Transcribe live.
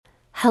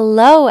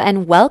Hello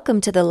and welcome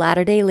to the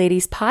Latter-day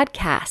Ladies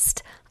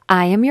podcast.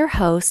 I am your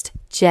host,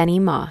 Jenny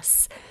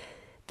Moss.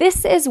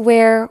 This is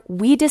where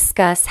we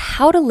discuss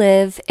how to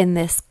live in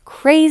this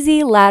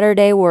crazy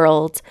Latter-day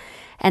world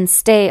and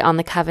stay on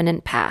the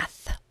covenant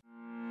path.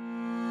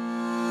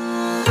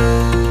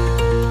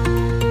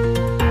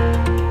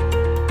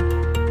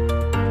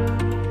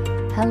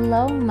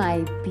 Hello,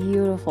 my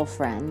beautiful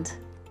friend.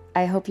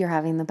 I hope you're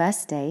having the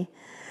best day.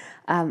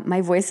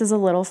 My voice is a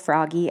little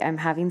froggy. I'm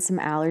having some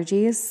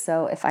allergies,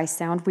 so if I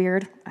sound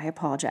weird, I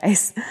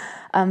apologize.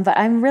 But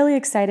I'm really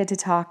excited to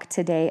talk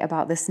today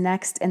about this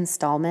next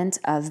installment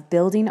of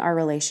building our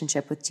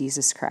relationship with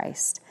Jesus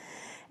Christ.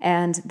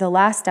 And the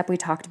last step we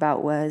talked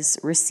about was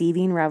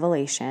receiving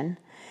revelation,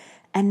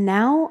 and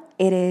now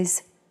it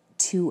is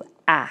to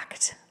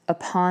act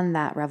upon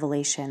that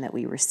revelation that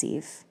we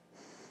receive.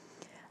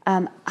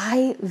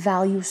 I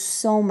value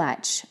so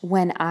much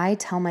when I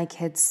tell my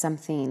kids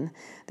something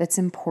that's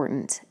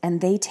important and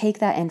they take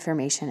that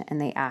information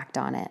and they act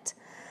on it.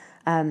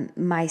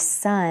 My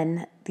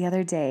son, the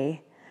other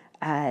day,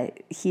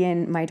 he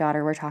and my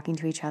daughter were talking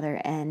to each other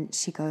and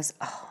she goes,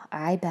 "Oh,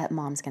 I bet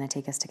Mom's going to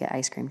take us to get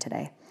ice cream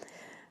today."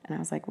 And I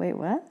was like, "Wait,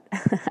 what?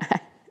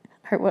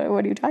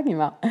 What are you talking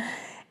about?"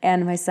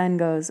 And my son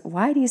goes,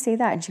 "Why do you say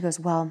that?" And she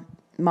goes, "Well,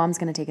 Mom's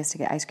going to take us to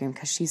get ice cream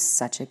because she's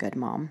such a good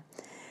mom."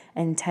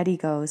 And Teddy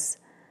goes,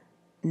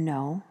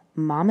 "No,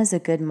 Mom is a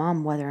good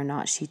mom whether or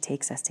not she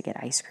takes us to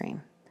get ice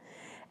cream."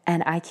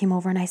 And I came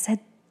over and I said,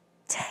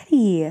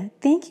 "Teddy,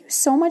 thank you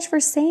so much for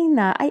saying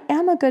that. I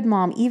am a good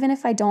mom, even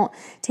if I don't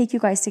take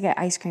you guys to get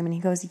ice cream." And he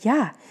goes,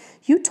 "Yeah,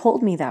 you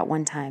told me that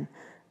one time."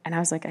 And I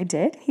was like, "I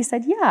did?" He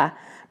said, "Yeah.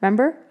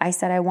 Remember, I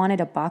said I wanted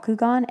a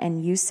Bakugan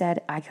and you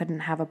said I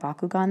couldn't have a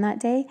Bakugan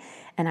that day.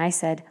 And I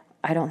said,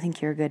 I don't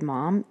think you're a good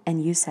mom.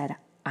 And you said,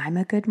 I'm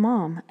a good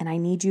mom, and I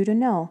need you to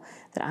know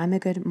that I'm a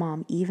good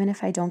mom, even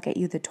if I don't get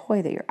you the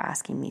toy that you're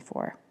asking me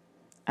for.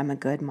 I'm a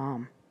good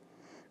mom."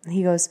 And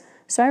he goes,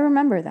 "So I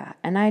remember that,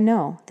 and I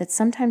know that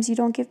sometimes you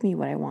don't give me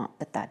what I want,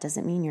 but that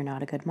doesn't mean you're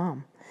not a good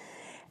mom."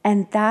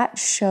 And that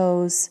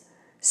shows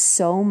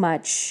so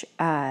much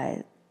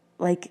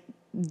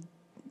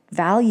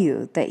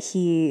value that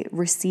he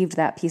received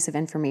that piece of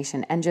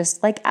information, and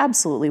just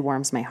absolutely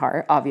warms my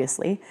heart,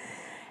 obviously.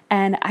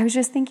 And I was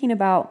just thinking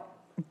about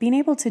being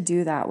able to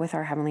do that with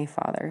our Heavenly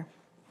Father.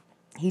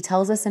 He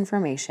tells us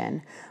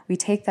information. We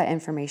take that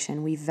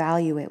information, we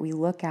value it, we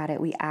look at it,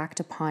 we act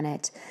upon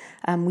it.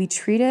 We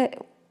treat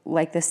it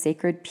like the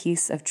sacred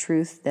piece of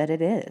truth that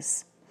it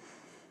is.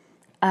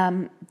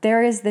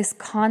 There is this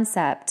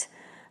concept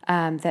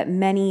that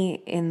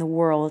many in the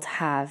world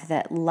have,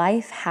 that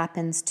life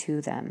happens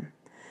to them.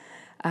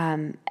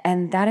 And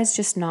that is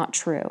just not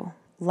true.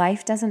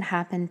 Life doesn't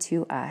happen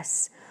to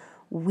us.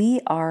 We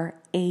are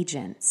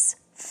agents,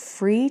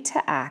 free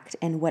to act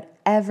in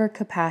whatever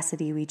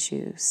capacity we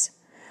choose.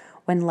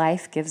 When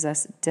life gives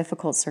us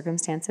difficult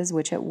circumstances,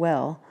 which it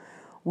will,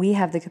 we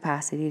have the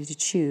capacity to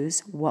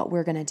choose what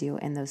we're going to do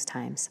in those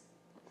times.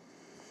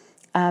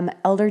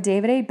 Elder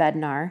David A.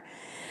 Bednar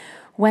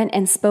went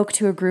and spoke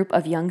to a group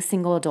of young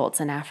single adults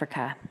in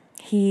Africa.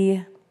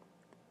 He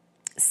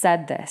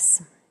said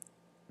this: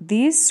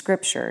 "These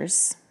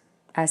scriptures,"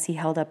 as he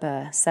held up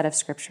a set of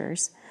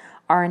scriptures,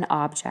 "are an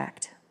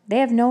object. They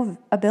have no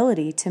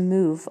ability to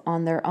move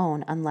on their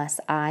own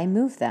unless I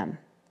move them.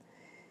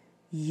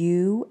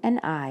 You and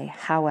I,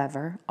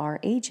 however, are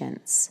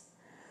agents.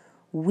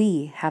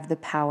 We have the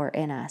power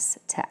in us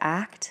to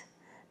act,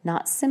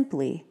 not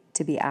simply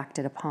to be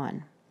acted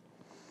upon."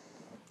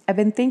 I've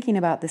been thinking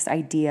about this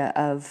idea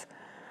of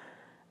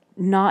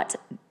not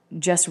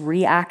just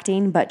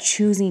reacting, but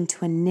choosing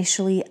to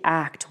initially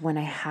act when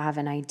I have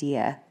an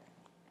idea,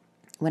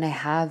 when I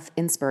have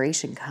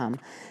inspiration come,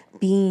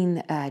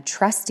 being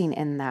trusting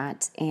in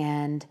that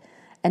and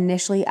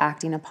initially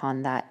acting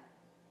upon that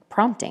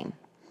prompting.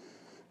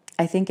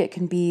 I think it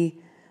can be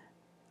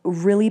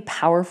really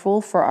powerful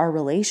for our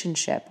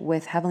relationship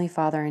with Heavenly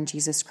Father and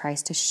Jesus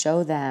Christ to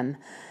show them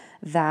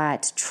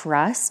that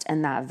trust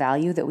and that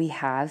value that we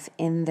have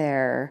in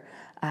their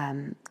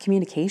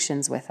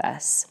communications with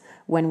us.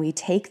 When we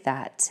take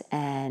that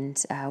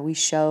and we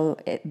show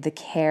it, the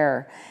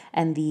care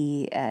and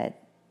the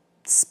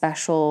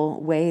special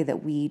way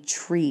that we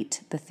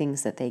treat the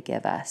things that they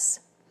give us.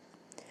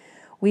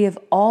 We have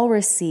all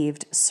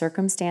received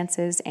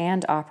circumstances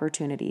and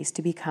opportunities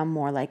to become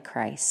more like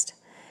Christ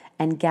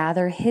and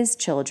gather His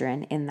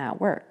children in that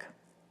work.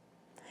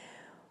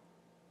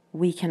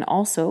 We can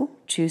also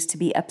choose to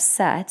be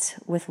upset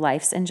with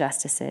life's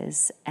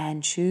injustices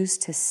and choose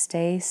to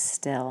stay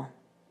still,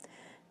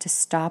 to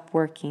stop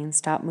working,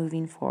 stop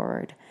moving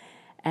forward,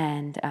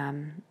 and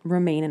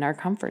remain in our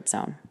comfort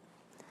zone.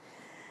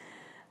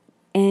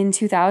 In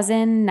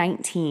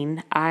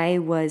 2019, I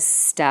was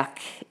stuck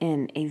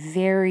in a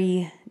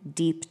very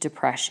deep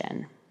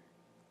depression.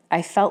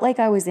 I felt like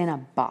I was in a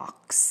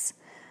box.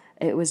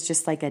 It was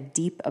just like a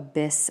deep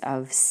abyss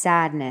of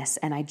sadness,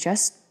 and I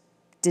just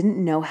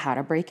didn't know how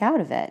to break out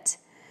of it.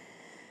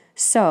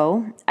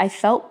 So I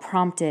felt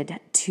prompted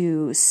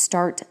to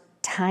start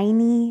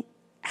tiny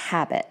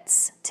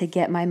habits to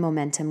get my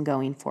momentum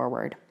going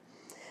forward.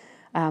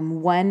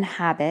 One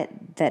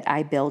habit that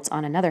I built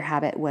on another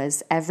habit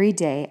was every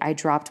day I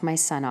dropped my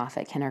son off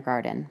at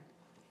kindergarten.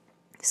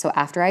 So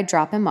after I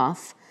drop him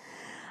off,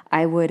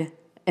 I would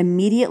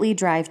immediately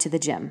drive to the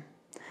gym.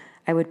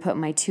 I would put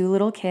my 2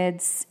 little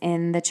kids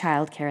in the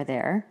childcare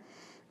there,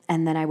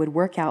 and then I would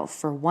work out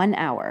for 1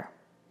 hour.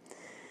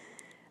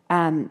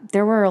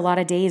 There were a lot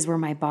of days where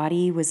my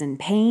body was in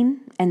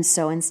pain, and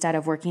so instead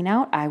of working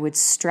out, I would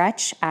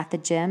stretch at the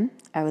gym.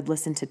 I would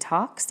listen to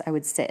talks. I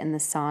would sit in the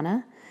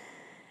sauna.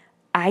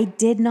 I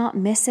did not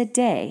miss a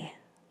day,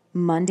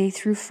 Monday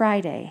through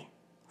Friday,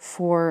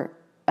 for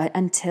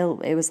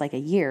until it was like a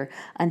year,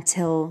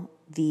 until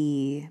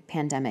the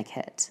pandemic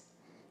hit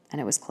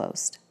and it was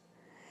closed.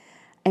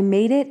 I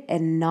made it a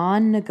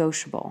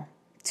non-negotiable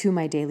to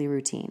my daily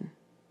routine.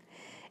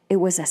 It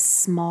was a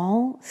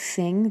small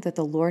thing that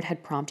the Lord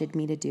had prompted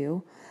me to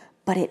do,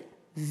 but it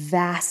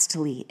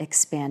vastly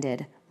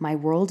expanded my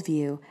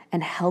worldview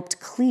and helped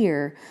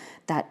clear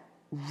that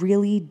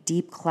really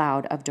deep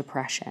cloud of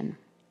depression.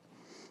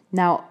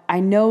 Now, I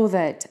know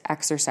that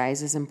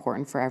exercise is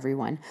important for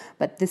everyone,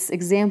 but this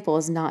example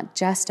is not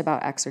just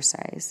about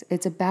exercise.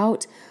 It's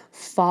about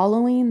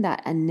following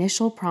that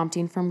initial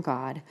prompting from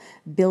God,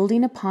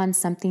 building upon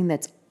something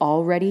that's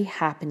already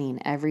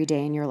happening every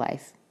day in your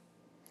life,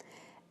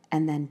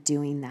 and then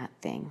doing that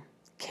thing,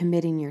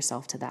 committing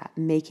yourself to that,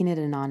 making it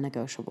a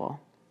non-negotiable.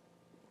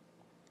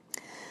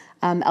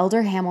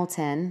 Elder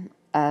Hamilton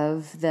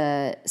of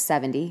the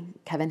 70,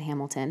 Kevin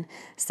Hamilton,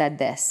 said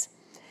this: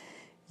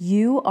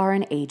 "You are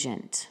an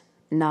agent,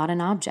 not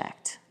an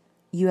object.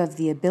 You have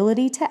the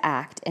ability to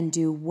act and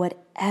do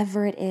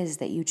whatever it is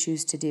that you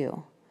choose to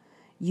do.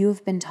 You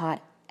have been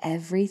taught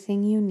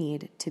everything you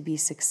need to be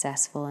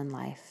successful in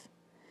life.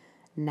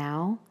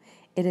 Now,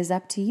 it is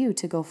up to you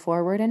to go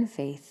forward in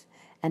faith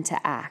and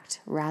to act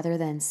rather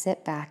than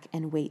sit back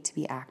and wait to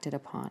be acted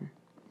upon."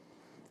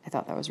 I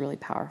thought that was really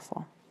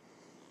powerful.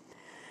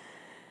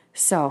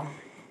 So,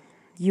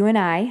 you and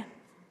I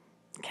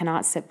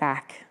cannot sit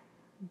back.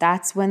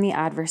 That's when the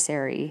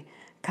adversary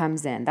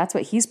comes in. That's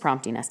what he's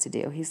prompting us to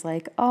do. He's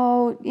like,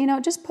 oh,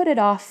 just put it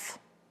off.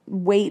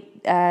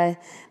 Wait,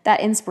 that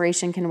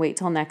inspiration can wait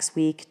till next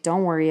week.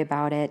 Don't worry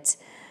about it.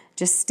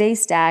 Just stay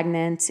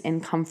stagnant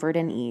in comfort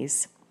and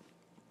ease.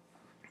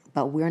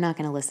 But we're not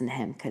going to listen to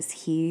him because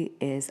he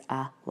is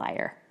a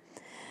liar.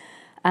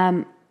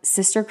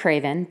 Sister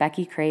Craven,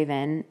 Becky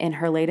Craven, in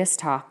her latest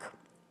talk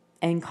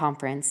in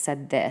conference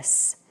said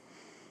this,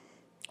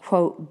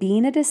 quote,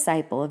 "Being a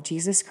disciple of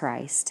Jesus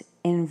Christ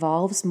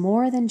involves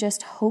more than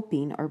just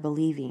hoping or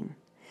believing.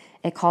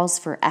 It calls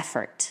for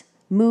effort,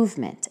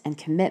 movement, and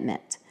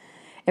commitment.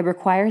 It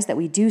requires that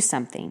we do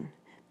something,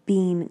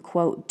 being,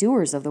 quote,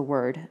 doers of the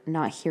word,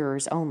 not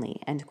hearers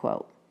only," end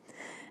quote.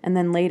 And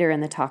then later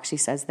in the talk, she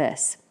says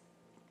this: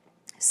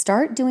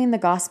 "Start doing the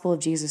gospel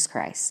of Jesus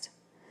Christ,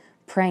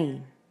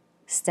 praying,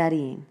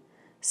 studying,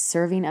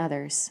 serving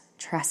others,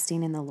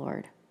 trusting in the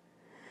Lord.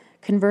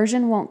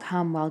 Conversion won't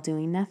come while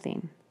doing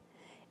nothing.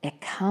 It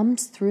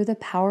comes through the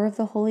power of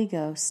the Holy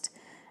Ghost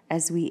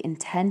as we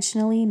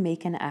intentionally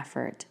make an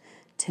effort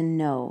to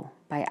know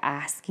by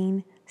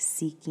asking,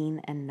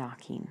 seeking, and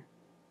knocking.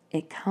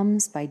 It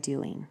comes by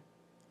doing,"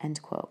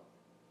 end quote.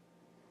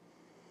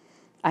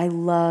 I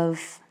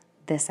love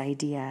this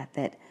idea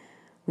that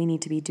we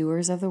need to be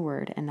doers of the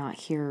word and not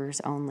hearers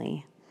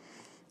only.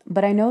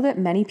 But I know that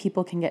many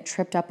people can get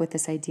tripped up with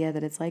this idea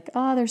that it's like,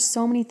 oh, there's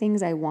so many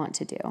things I want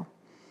to do.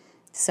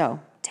 So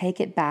take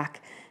it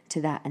back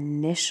to that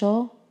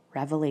initial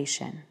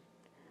revelation.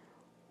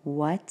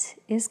 What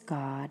is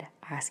God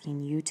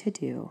asking you to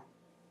do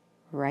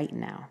right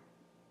now?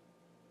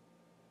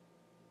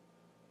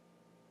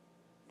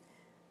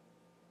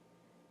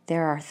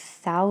 There are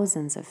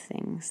thousands of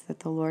things that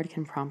the Lord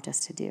can prompt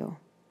us to do,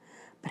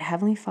 but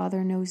Heavenly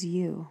Father knows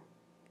you.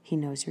 He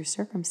knows your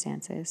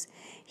circumstances.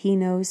 He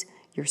knows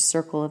your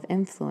circle of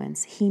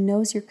influence. He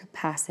knows your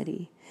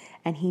capacity,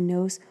 and He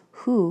knows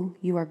who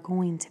you are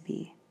going to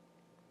be.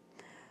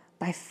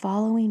 By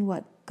following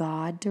what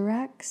God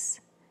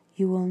directs,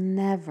 you will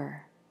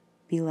never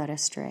be led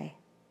astray.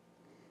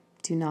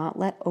 Do not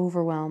let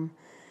overwhelm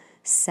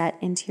set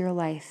into your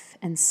life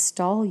and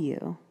stall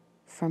you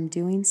from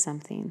doing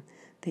something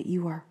that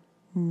you are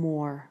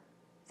more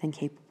than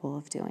capable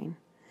of doing,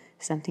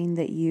 something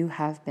that you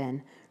have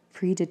been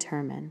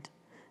predetermined,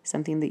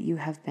 something that you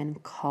have been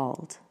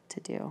called to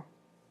do.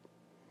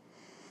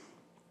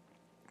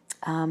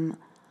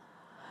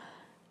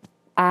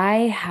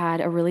 I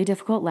had a really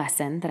difficult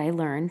lesson that I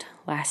learned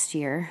last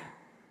year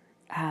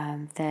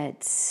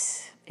that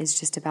is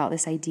just about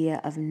this idea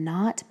of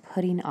not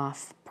putting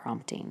off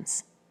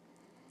promptings.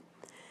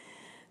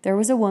 There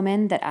was a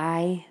woman that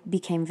I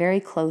became very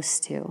close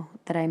to,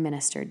 that I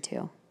ministered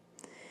to.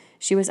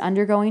 She was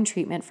undergoing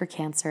treatment for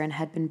cancer and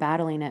had been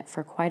battling it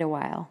for quite a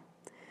while.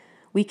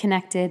 We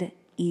connected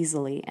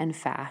easily and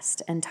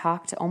fast and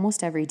talked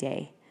almost every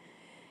day.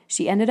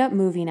 She ended up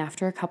moving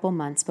after a couple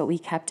months, but we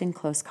kept in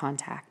close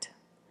contact.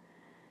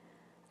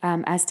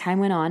 As time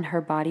went on,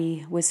 her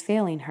body was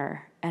failing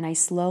her, and I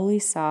slowly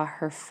saw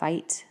her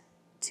fight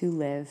to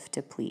live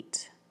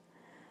deplete.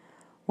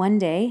 One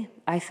day,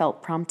 I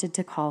felt prompted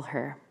to call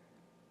her,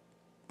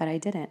 but I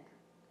didn't.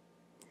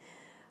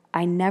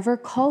 I never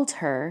called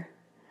her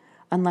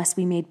unless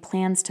we made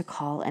plans to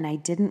call, and I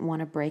didn't want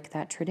to break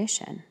that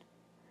tradition.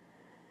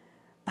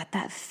 But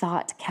that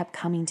thought kept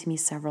coming to me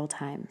several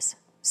times.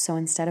 So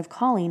instead of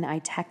calling, I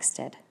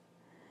texted,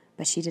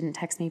 but she didn't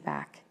text me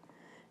back.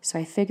 So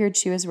I figured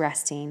she was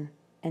resting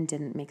and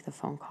didn't make the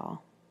phone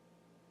call.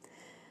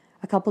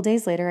 A couple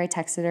days later, I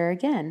texted her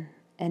again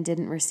and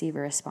didn't receive a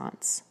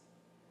response.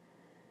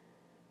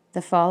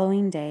 The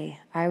following day,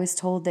 I was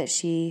told that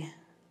she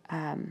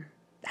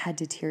had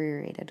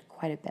deteriorated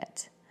quite a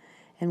bit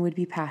and would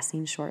be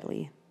passing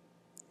shortly.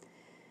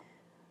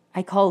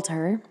 I called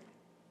her,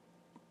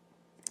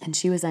 and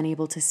she was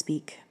unable to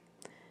speak.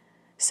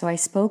 So I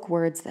spoke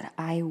words that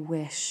I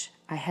wish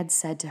I had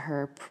said to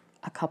her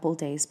a couple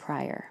days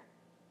prior.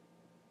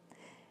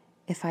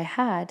 If I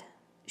had,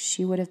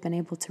 she would have been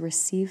able to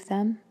receive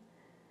them,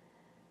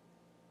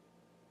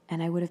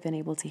 and I would have been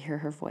able to hear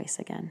her voice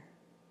again.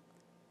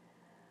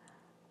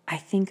 I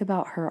think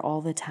about her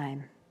all the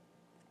time,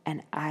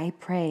 and I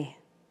pray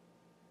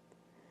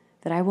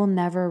that I will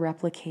never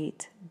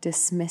replicate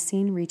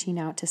dismissing reaching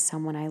out to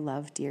someone I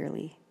love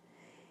dearly,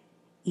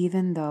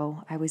 even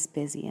though I was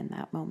busy in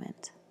that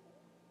moment.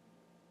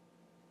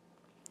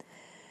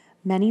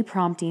 Many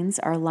promptings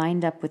are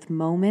lined up with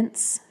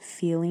moments,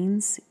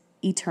 feelings,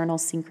 eternal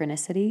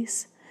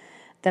synchronicities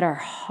that are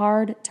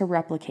hard to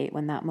replicate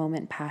when that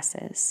moment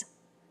passes.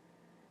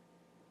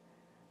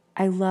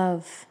 I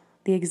love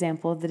the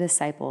example of the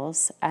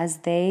disciples as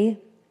they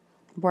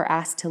were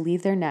asked to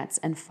leave their nets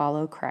and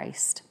follow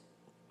Christ.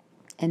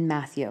 In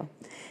Matthew,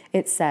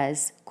 it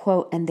says,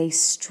 quote, "And they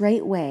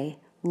straightway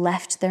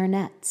left their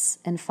nets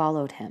and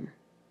followed him.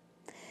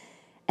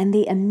 And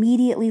they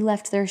immediately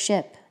left their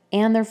ship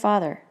and their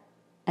father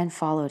and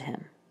followed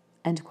him."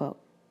 End quote.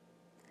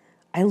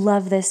 I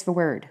love this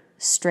word,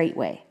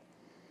 straightway.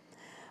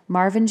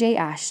 Marvin J.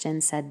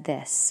 Ashton said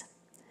this: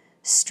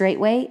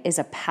 straightway is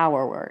a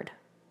power word.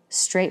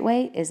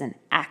 Straightway is an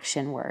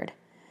action word.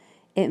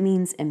 It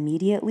means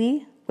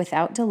immediately,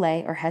 without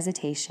delay or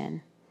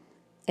hesitation.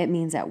 It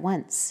means at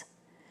once.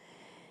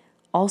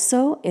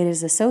 Also, it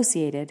is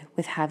associated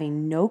with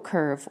having no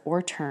curve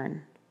or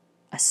turn,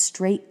 a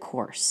straight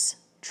course,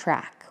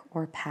 track,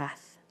 or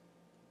path.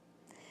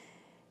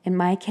 In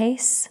my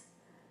case,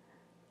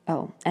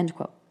 end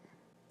quote.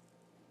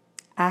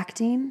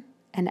 Acting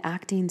and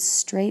acting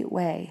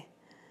straightway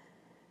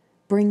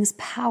brings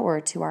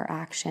power to our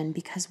action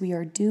because we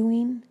are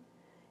doing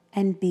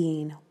and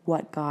being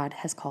what God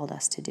has called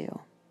us to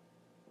do.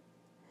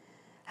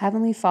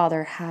 Heavenly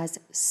Father has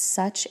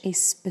such a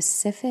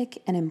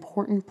specific and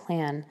important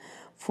plan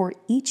for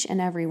each and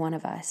every one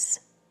of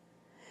us.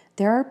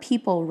 There are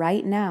people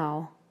right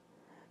now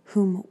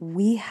whom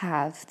we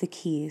have the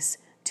keys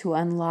to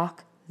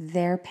unlock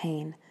their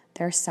pain,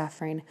 their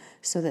suffering,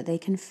 so that they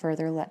can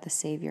further let the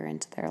Savior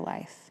into their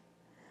life.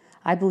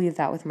 I believe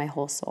that with my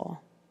whole soul.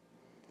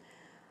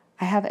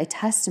 I have a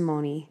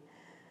testimony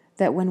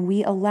that when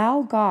we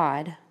allow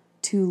God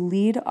to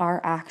lead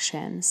our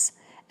actions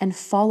and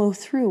follow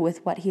through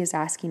with what He is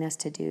asking us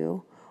to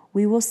do,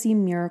 we will see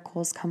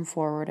miracles come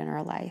forward in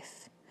our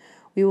life.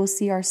 We will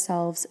see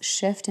ourselves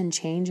shift and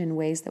change in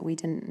ways that we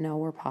didn't know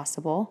were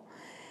possible,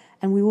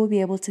 and we will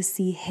be able to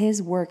see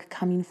His work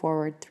coming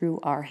forward through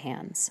our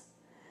hands.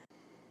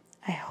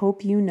 I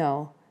hope you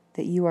know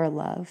that you are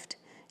loved,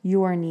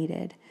 you are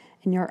needed,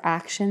 and your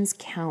actions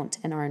count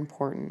and are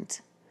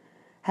important.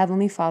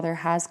 Heavenly Father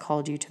has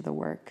called you to the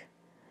work.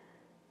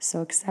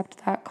 So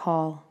accept that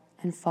call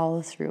and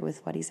follow through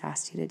with what He's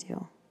asked you to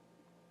do.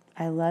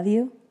 I love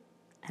you,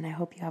 and I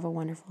hope you have a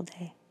wonderful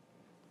day.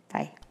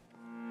 Bye.